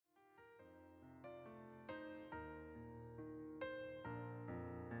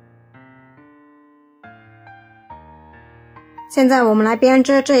现在我们来编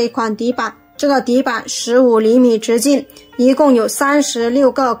织这一款底板，这个底板15厘米直径，一共有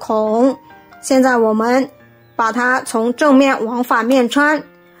36个孔。现在我们把它从正面往反面穿，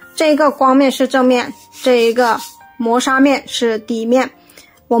这个光面是正面，这一个磨砂面是底面。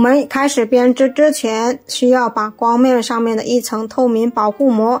我们开始编织之前，需要把光面上面的一层透明保护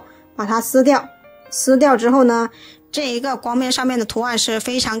膜把它撕掉。撕掉之后呢，这一个光面上面的图案是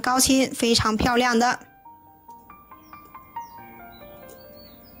非常高清、非常漂亮的。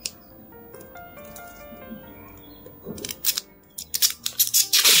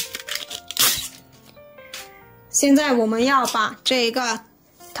现在我们要把这一个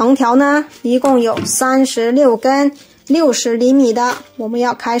藤条呢，一共有36根60厘米的，我们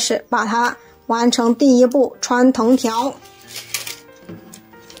要开始把它完成第一步穿藤条。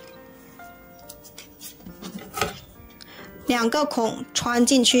2个孔穿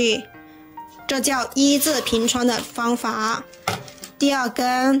进去，这叫一字平穿的方法。第2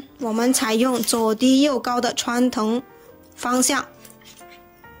根我们采用左低右高的穿藤方向，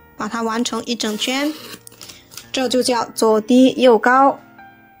把它完成一整圈，这就叫左低右高。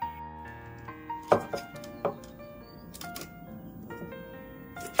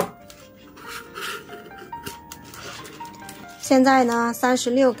现在呢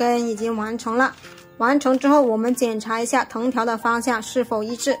，36根已经完成了。完成之后，我们检查一下藤条的方向是否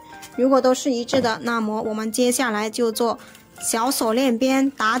一致。如果都是一致的，那么我们接下来就做小锁链边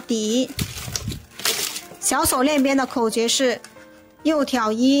打底。小锁链边的口诀是右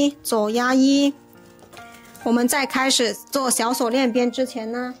挑1，左压1。我们在开始做小锁链边之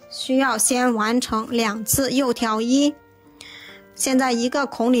前呢，需要先完成2次右挑1。现在一个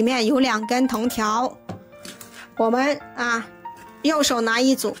孔里面有2根藤条，我们右手拿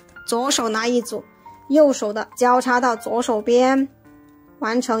一组，左手拿一组，右手的交叉到左手边，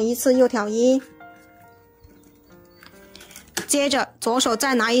完成1次右挑1。接着左手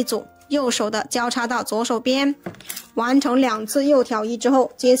再拿一组，右手的交叉到左手边，完成2次右挑1之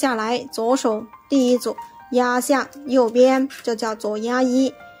后，接下来左手第一组压向右边，这叫左压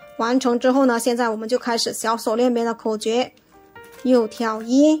1。完成之后呢，现在我们就开始小锁链边的口诀：右挑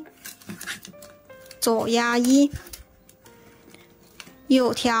1，左压1，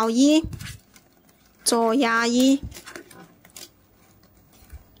右挑1，左压1，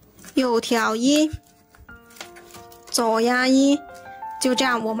右挑1，左压1。就这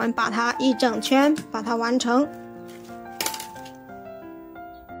样，我们把它一整圈把它完成。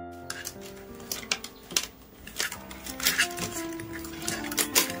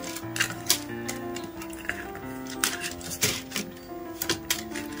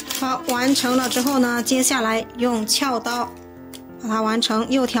好，完成了之后呢，接下来用撬刀把它完成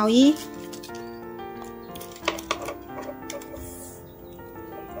右挑1。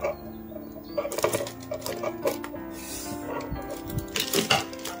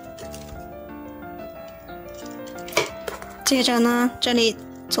接着呢，这里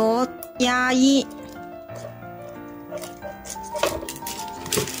左压1，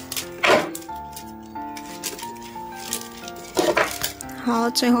好，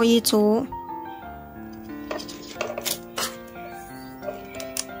最后一组。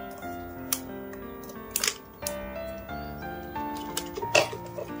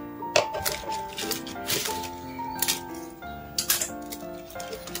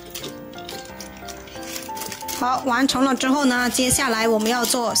好，完成了之后呢，接下来我们要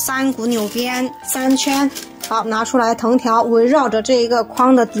做3股扭边3圈。好，拿出来藤条，围绕着这一个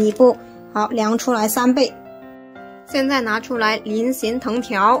框的底部，好，量出来3倍。现在拿出来菱形藤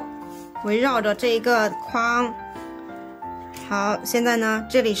条，围绕着这一个框。好，现在呢，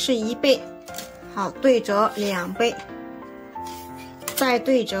这里是1倍，好，对折2倍，再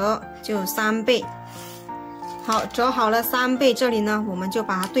对折就3倍。好，折好了3倍，这里呢，我们就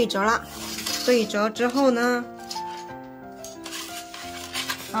把它对折了。对折之后呢，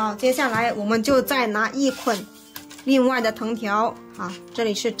好，接下来我们就再拿1捆另外的藤条，好，这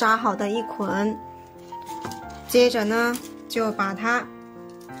里是扎好的1捆，接着呢就把它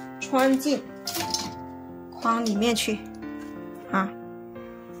穿进框里面去，啊，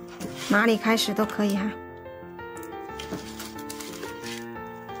哪里开始都可以哈。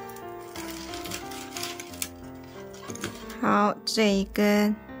好，这一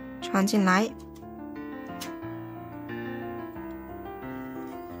根穿进来，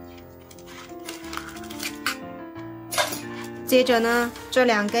接着呢，这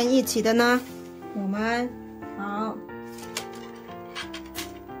2根一起的呢，我们好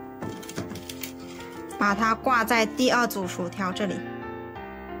把它挂在第2组薯条这里。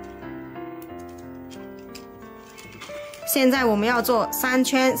现在我们要做3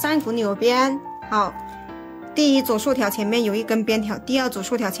圈3股扭边，好，第一组竖条前面有一根边条，第二组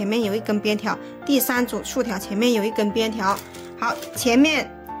竖条前面有一根边条，第三组竖条前面有一根边条。好，前面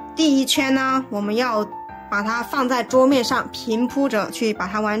第一圈呢，我们要把它放在桌面上平铺着去把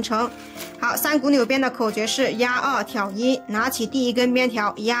它完成。好，三股扭边的口诀是压2挑1，拿起第一根边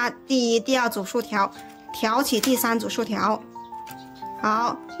条，压第一、第二组竖条，挑起第三组竖条。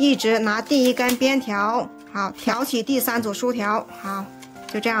好，一直拿第一根边条，好，挑起第三组竖条。好，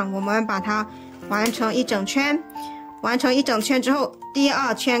就这样，我们把它完成一整圈。完成一整圈之后，第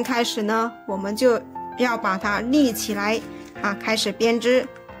2圈开始呢，我们就要把它立起来，开始编织。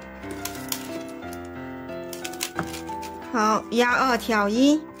好，压2挑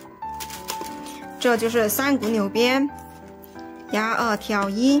1，这就是三股扭边，压2挑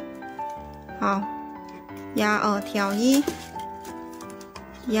1，好，压2挑1，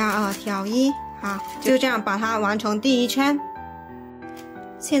压2挑1，好，就这样把它完成第一圈。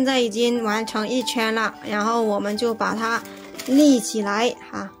现在已经完成一圈了，然后我们就把它立起来，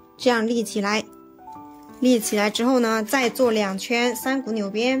这样立起来。立起来之后呢，再做2圈三股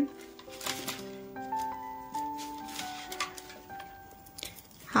扭边。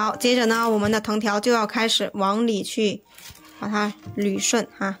好，接着呢，我们的藤条就要开始往里去把它捋顺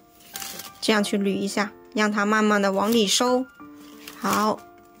这样去捋一下，让它慢慢的往里收。好，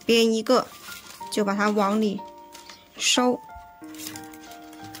编一个就把它往里收。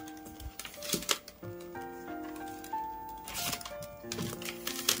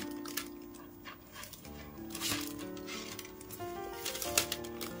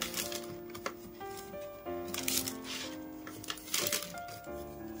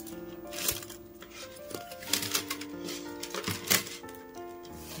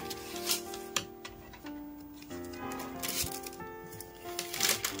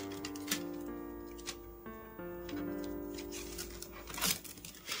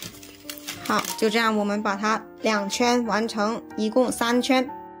好，就这样我们把它2圈完成，一共3圈。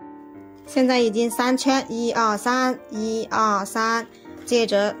现在已经3圈，1、2、3， 1、2、3。接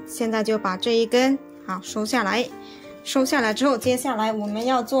着现在就把这一根收下来。收下来之后，接下来我们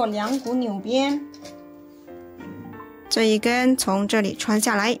要做2股扭边。这一根从这里穿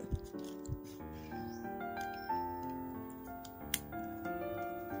下来。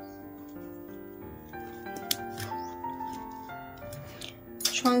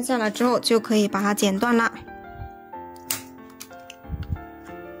穿下来之后就可以把它剪断了。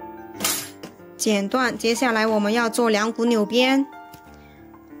剪断，接下来我们要做2股扭边。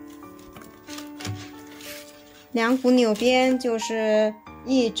2股扭边就是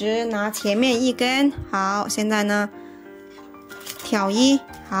一直拿前面一根，好，现在呢挑1，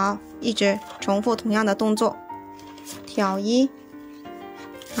好，一直重复同样的动作，挑1，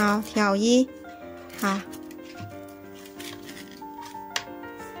好，挑1，好。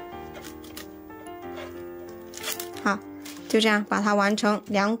好，就这样把它完成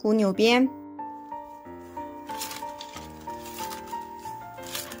2股扭边。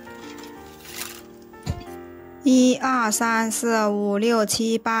1、2、3、4、5、6、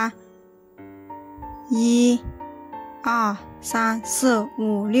7、8。1、2、3、4、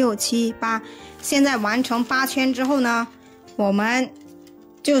5、6、7、8。现在完成8圈之后呢，我们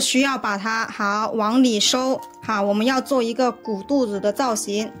就需要把它往里收。好，我们要做一个鼓肚子的造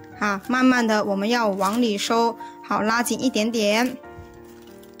型。慢慢的我们要往里收。好，拉紧一点点，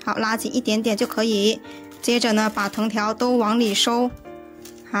好，拉紧一点点就可以。接着呢，把藤条都往里收。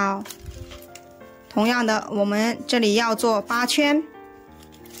好，同样的，我们这里要做8圈。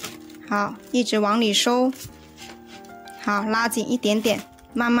好，一直往里收。好，拉紧一点点，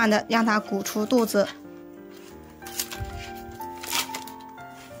慢慢的让它鼓出肚子。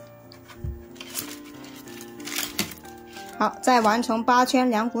好，再完成8圈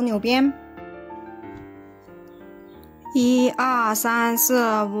2股扭边。1、2、3、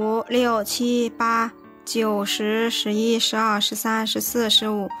4、5、6、7、8、9、10、11、12、13、14、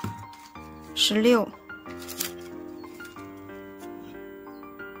15、16。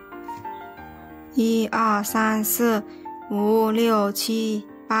1、2、3、4、5、6、7、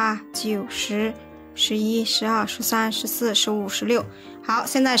8、9、10、11、12、13、14、15、16。好，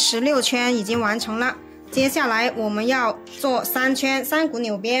现在16圈已经完成了。接下来我们要做3圈3股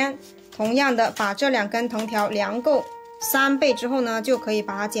扭边，同样的把这2根藤条量够3倍之后呢，就可以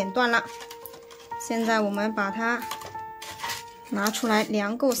把它剪断了。现在我们把它拿出来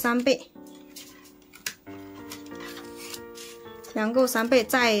量够3倍，量够3倍，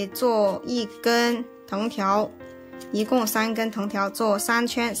再做1根藤条，一共3根藤条，做3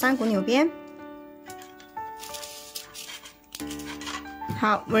圈3股扭边。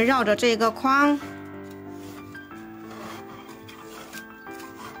好，围绕着这个框。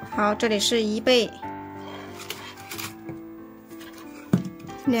好，这里是1倍，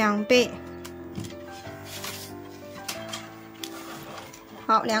 2倍。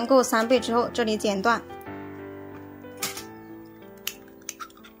好，量够3倍之后，这里剪断。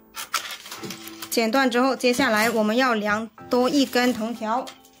剪断之后，接下来我们要量多1根藤条。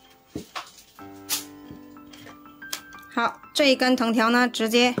好，这一根藤条呢，直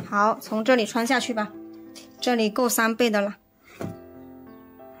接好从这里穿下去吧，这里够3倍的了。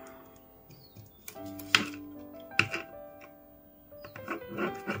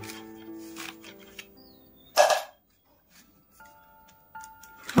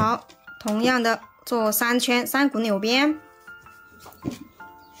好，同样的做3圈3股扭边。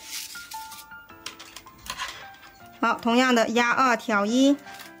好，同样的压2挑1。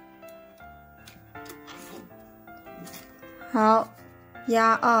好，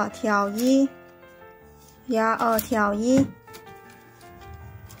压2挑1，压2挑1，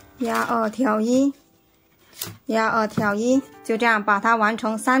压2挑1，压2挑1，就这样把它完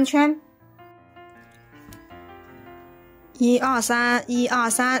成3圈。1、2、3，1、2、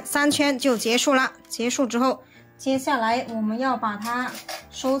3， 3圈就结束了。结束之后，接下来我们要把它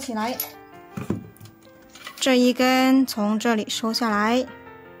收起来。这一根从这里收下来。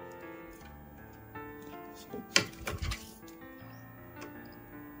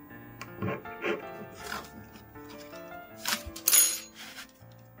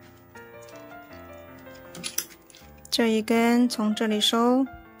这一根从这里收。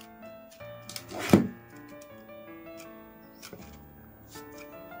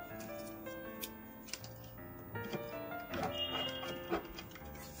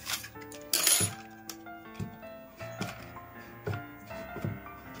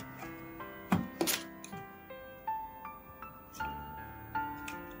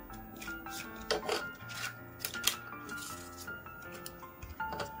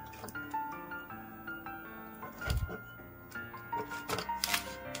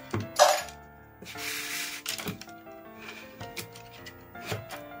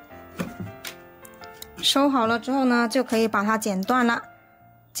收好了之后呢，就可以把它剪断了。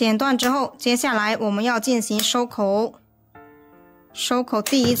剪断之后，接下来我们要进行收口。收口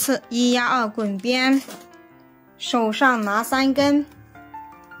第一次1压2滚边，手上拿3根，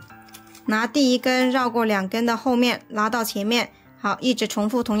拿第一根绕过2根的后面，拉到前面。好，一直重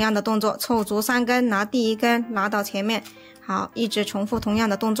复同样的动作，凑足3根，拿第一根拉到前面。好，一直重复同样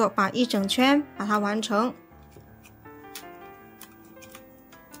的动作，把1整圈把它完成。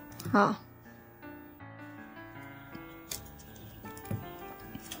好。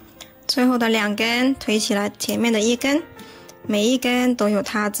最后的2根推起来前面的1根，每一根都有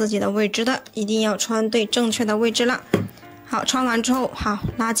它自己的位置的，一定要穿对正确的位置了。好，穿完之后，好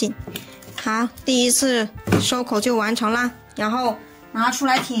拉紧。好，第一次收口就完成了。然后拿出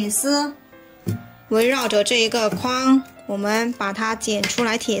来铁丝，围绕着这一个框，我们把它剪出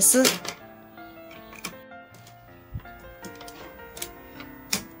来铁丝。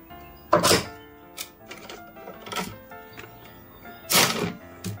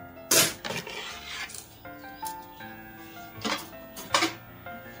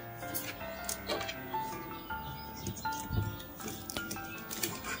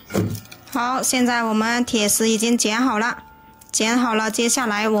好，现在我们铁丝已经剪好了，接下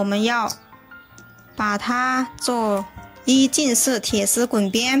来我们要把它做1进4铁丝滚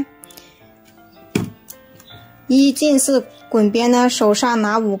边。1进4滚边呢，手上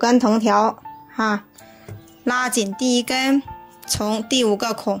拿5根藤条，哈，拉紧第一根，从第5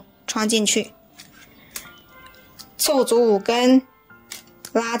个孔穿进去，凑足5根，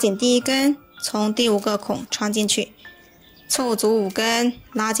拉紧第一根，从第5个孔穿进去。凑足5根，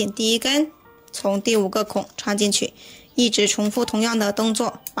拉紧第一根，从第5个孔穿进去，一直重复同样的动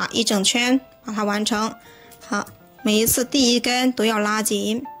作，把1整圈把它完成。好，每一次第一根都要拉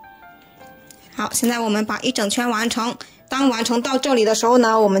紧。好，现在我们把1整圈完成。当完成到这里的时候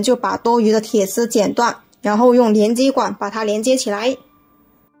呢，我们就把多余的铁丝剪断，然后用连接管把它连接起来。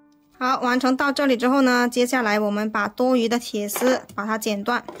好，完成到这里之后呢，接下来我们把多余的铁丝把它剪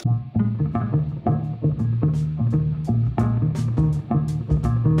断。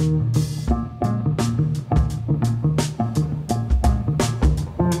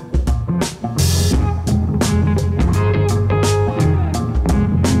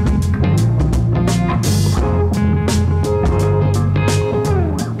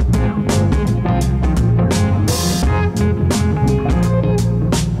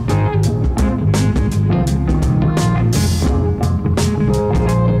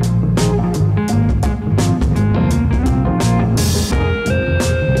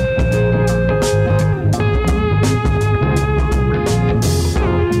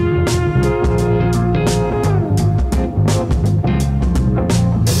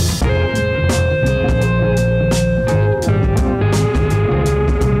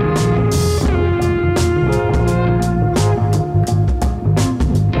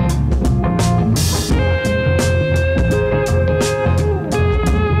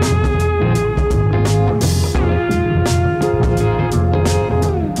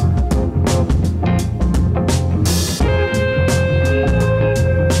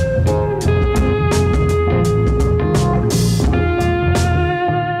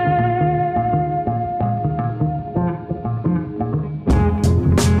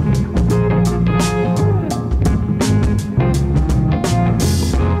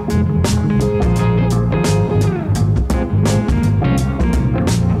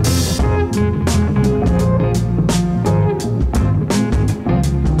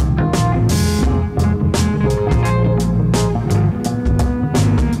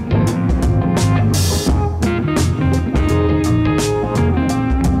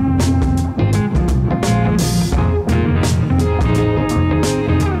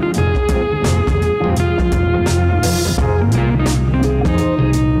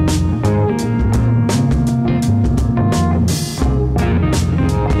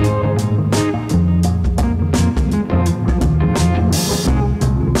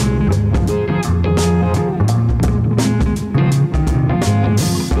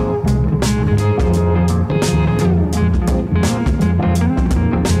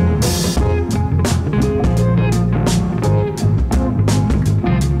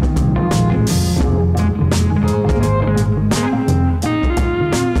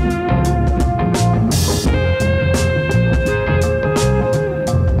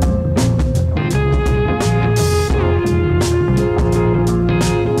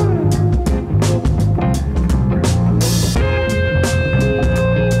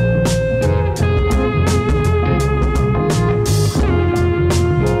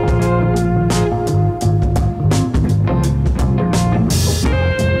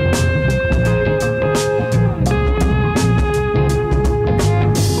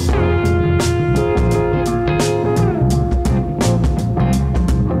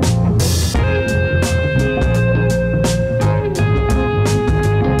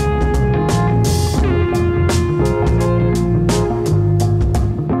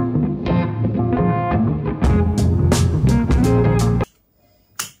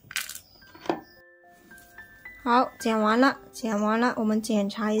剪完了，我们检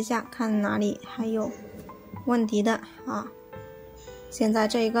查一下，看哪里还有问题的啊。现在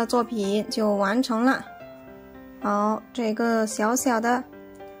这一个作品就完成了。好，这个小小的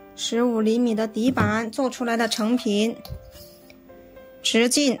15厘米的底板做出来的成品，直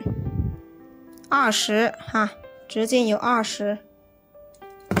径20哈，直径有20，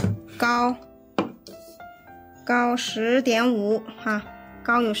高 10.5哈，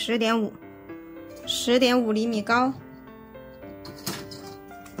高有10.5厘米高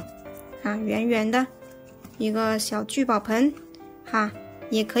啊，圆圆的一个小聚宝盆哈，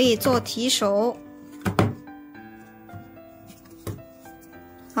也可以做提手。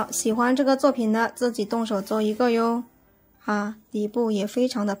好，喜欢这个作品的自己动手做一个哟，啊，底部也非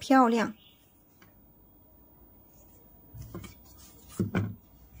常的漂亮。